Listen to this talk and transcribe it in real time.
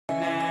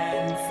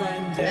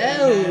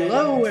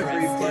Hello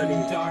everybody,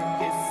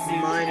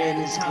 my name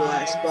is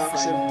Glass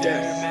Box of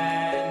Death.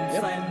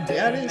 Yep,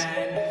 yeah it is.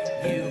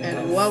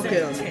 And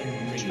welcome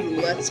to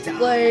Let's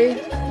Play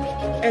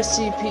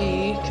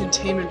SCP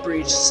Containment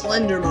Breach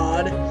Slender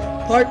Mod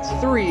Part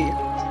 3.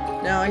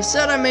 Now I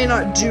said I may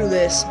not do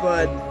this,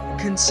 but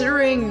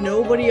considering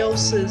nobody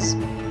else's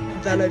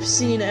that I've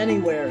seen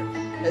anywhere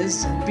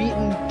has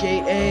beaten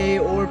Gate A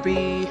or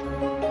B,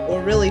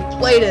 or really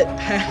played it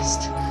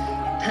past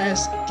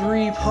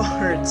 3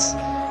 parts,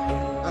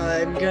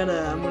 I'm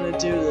gonna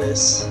do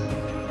this.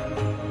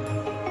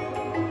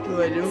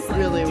 Though I don't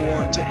really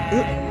want to.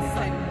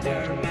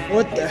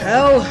 What the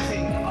hell?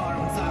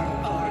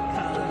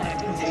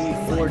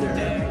 The Order.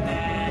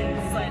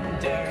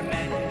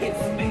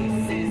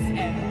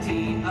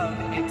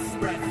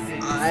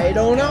 I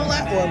don't know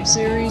that one.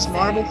 Series,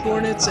 Marble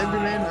Hornets,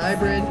 Everyman,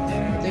 Hybrid.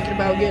 I'm thinking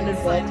about getting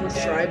involved with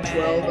Tribe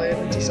 12. I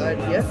haven't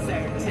decided yet.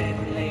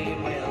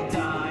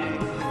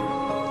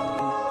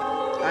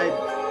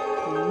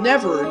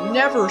 I've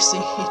never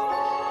seen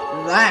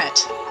that.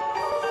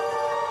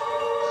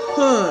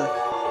 Huh.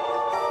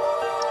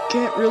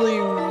 Can't really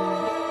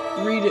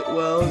read it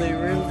well. They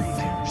really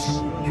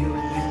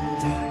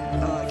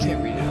I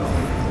can't read it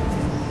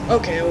all.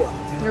 Okay, well,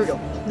 here we go.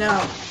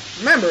 Now,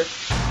 remember,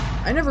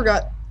 I never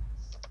got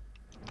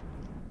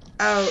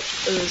out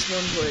of this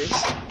one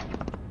place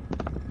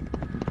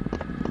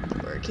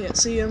where I can't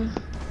see him.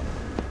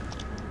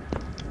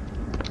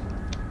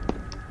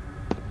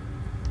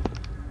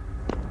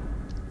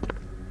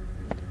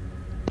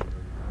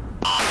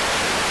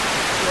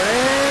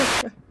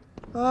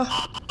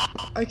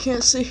 I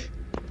can't see.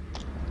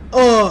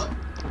 Oh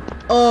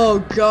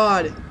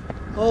God,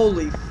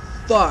 holy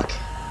fuck.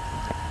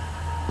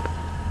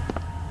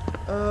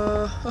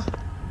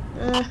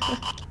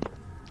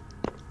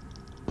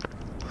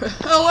 Where the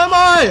hell am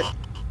I?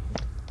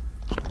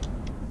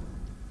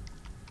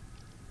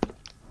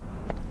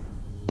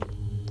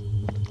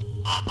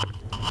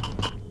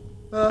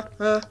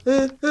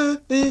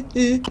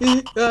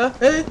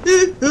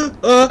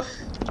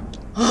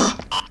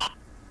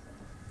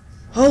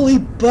 Holy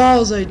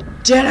balls, I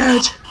did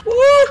it!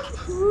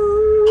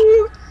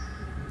 Woo-hoo!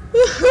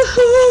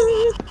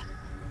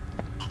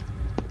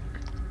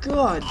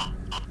 God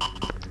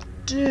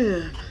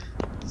damn,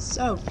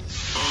 so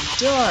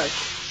dark.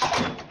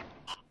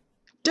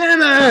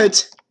 Damn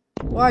it!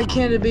 Why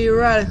can't it be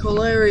Radical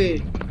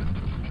Larry?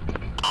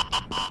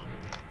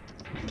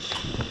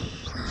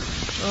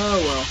 Oh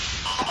well,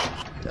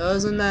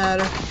 doesn't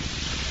matter.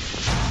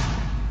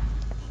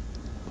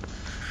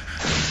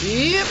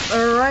 Yep,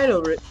 alright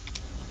over it.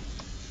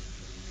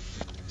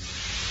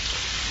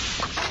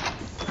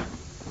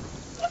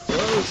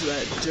 Close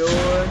that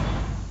door.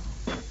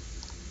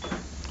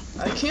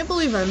 I can't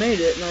believe I made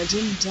it and I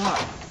didn't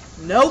die.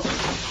 Nope.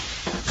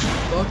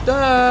 Fuck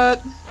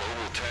that. Mobile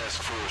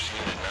Task Force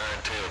Unit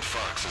 9-tailed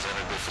Fox has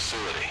entered the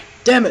facility.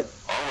 Damn it.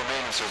 All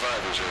remaining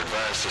survivors are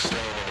advised to stay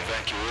in an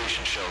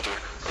evacuation shelter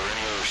or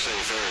any other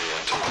safe area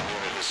until the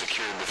unit has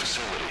secured the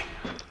facility.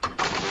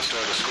 We'll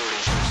start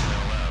escorting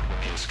personnel out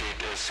when the escaped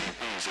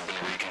SCPs have been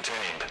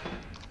recontained.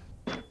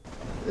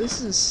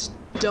 This is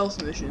stealth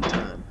mission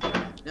time.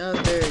 Now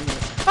there you go.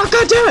 Oh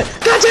god damn it!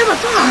 God damn it!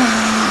 Fuck!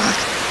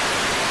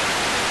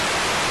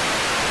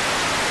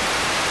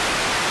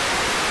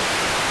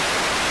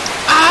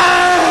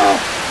 Ah!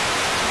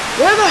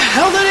 Where the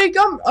hell did he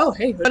come? Oh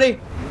hey buddy.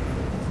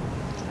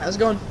 How's it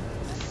going?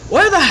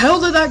 Where the hell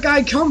did that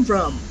guy come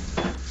from?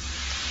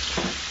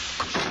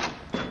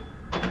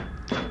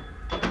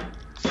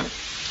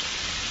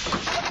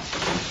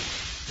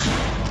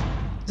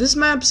 This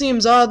map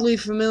seems oddly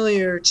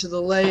familiar to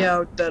the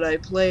layout that I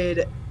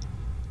played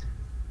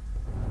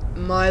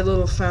my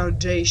little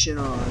foundation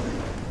on.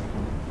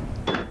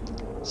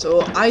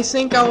 So I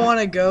think I want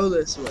to go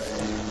this way.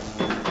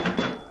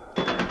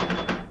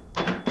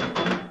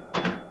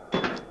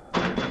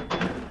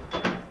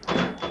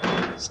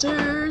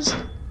 Stairs.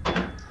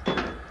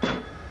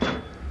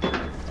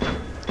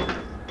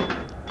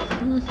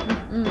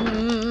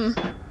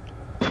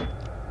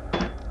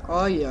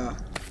 Oh yeah.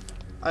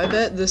 I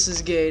bet this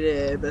is gate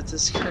A. I bet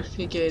this is gonna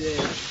be gate A.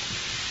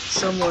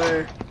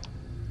 Somewhere.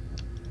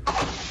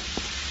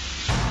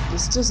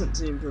 This doesn't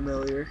seem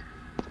familiar.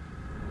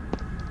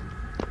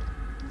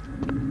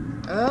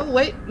 Oh,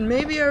 wait,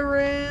 maybe I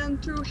ran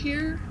through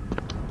here?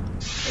 I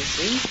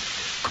think.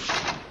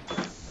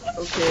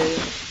 Okay.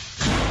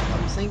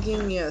 I'm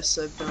thinking, yes,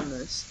 I've done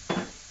this.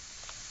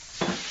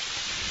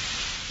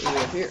 Maybe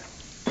up here.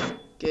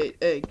 Gate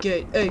A,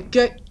 gate A,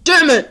 gate.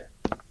 Damn it!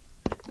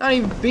 Not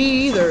even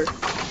B either.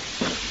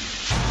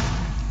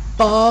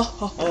 Balls.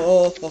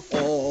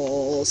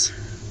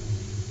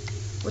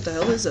 What the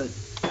hell is that?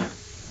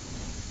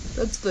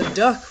 That's the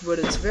duck, but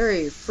it's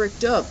very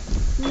fricked up.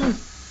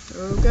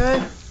 Okay.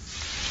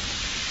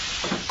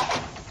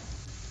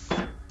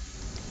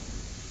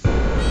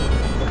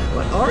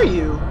 What are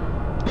you?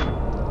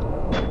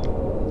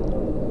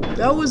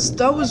 That was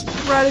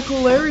Radical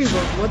Larry,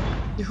 but what?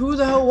 Who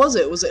the hell was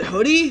it? Was it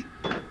Hoodie?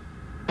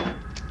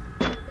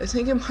 I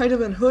think it might have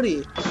been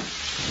Hoodie.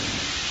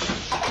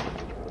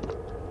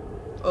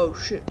 Oh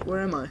shit,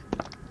 where am I?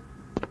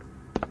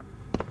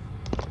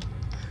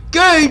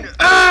 Gate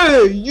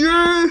A!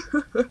 Yeah!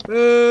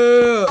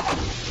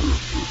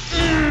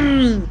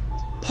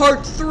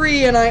 Part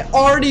 3 and I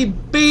already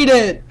beat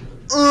it!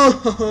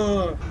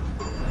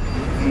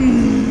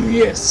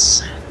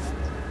 Yes!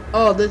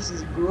 Oh, this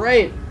is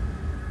great.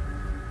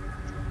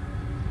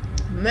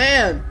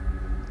 Man,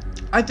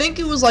 I think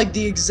it was like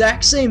the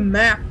exact same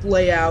map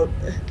layout,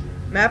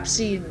 map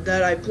seed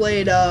that I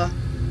played,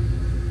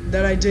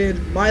 that I did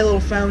My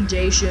Little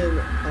Foundation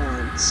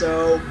on.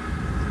 So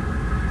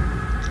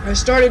I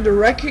started to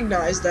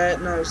recognize that,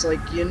 and I was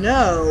like, you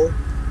know,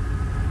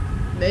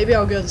 maybe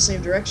I'll go the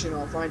same direction and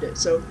I'll find it.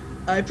 So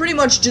I pretty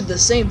much did the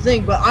same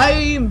thing, but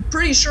I'm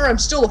pretty sure I'm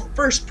still the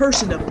first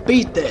person to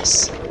beat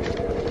this.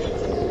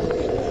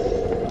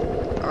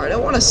 Alright, I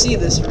want to see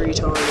this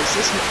retard. Is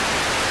this...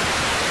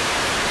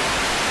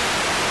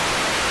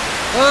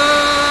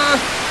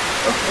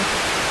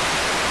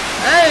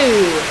 Hey!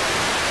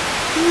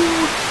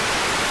 Who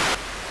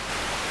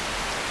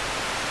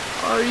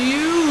are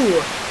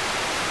you?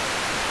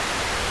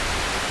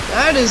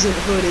 That isn't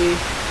Hoodie.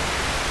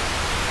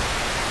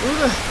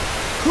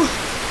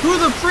 Who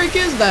the freak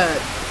is that?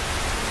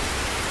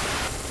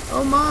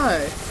 Oh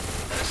my.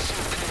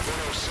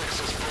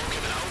 SCP-106 is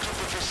broken out of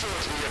the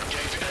facility at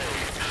Gate A.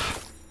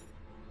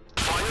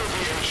 Fire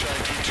the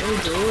HID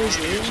turret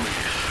immediately.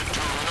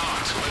 Do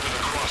not let it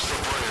across the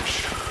bridge.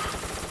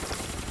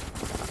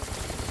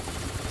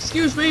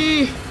 Excuse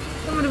me.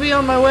 I'm gonna be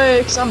on my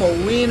way because I'm a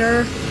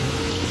wiener.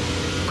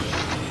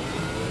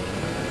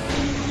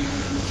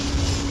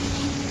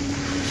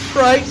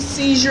 Bright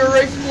seizure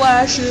Rake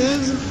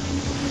flashes.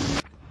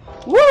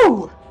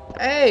 Woo!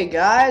 Hey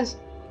guys.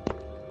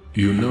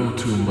 You know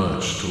too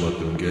much to let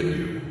them get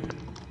you.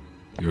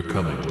 You're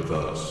coming with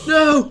us.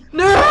 No!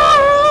 No!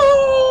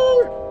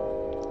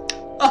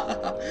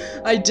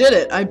 I did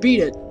it. I beat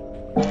it.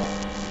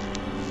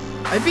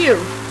 I beat it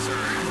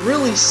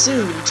really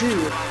soon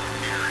too.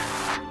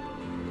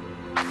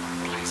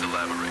 Please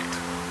elaborate.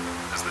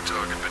 Has the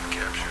target been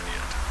captured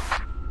yet?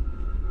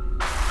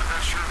 I'm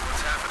not sure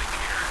what's happening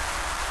here.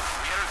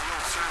 We entered the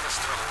old service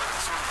tunnel and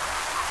it sort of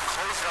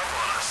closed up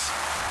on us.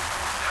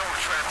 Now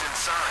we're trapped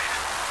inside.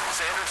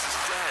 Sanders is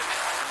dead,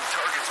 and the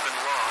target's been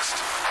lost.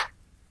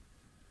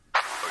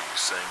 Are you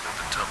saying that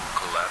the tunnel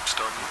collapsed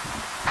on you?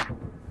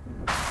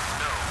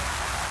 No,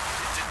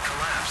 it didn't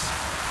collapse.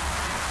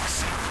 It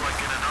seemed like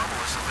an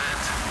anomalous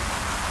event.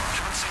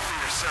 Come and see for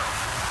yourself.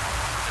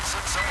 And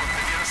send someone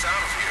to get us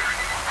out of here.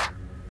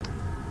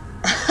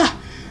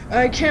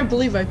 I can't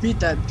believe I beat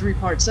that in 3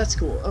 parts. That's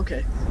cool.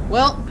 Okay.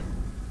 Well,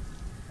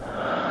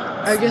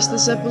 I guess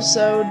this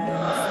episode...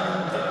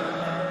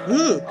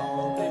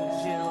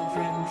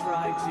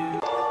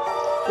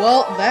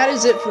 Well, that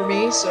is it for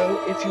me, so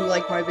if you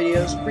like my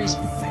videos,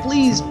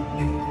 please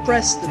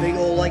press the big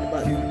old like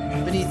button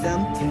beneath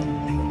them.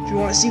 If you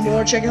want to see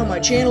more, check out my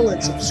channel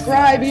and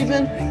subscribe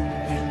even.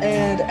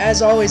 And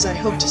as always, I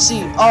hope to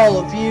see all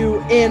of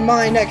you in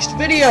my next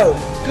video.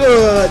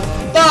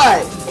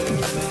 Goodbye!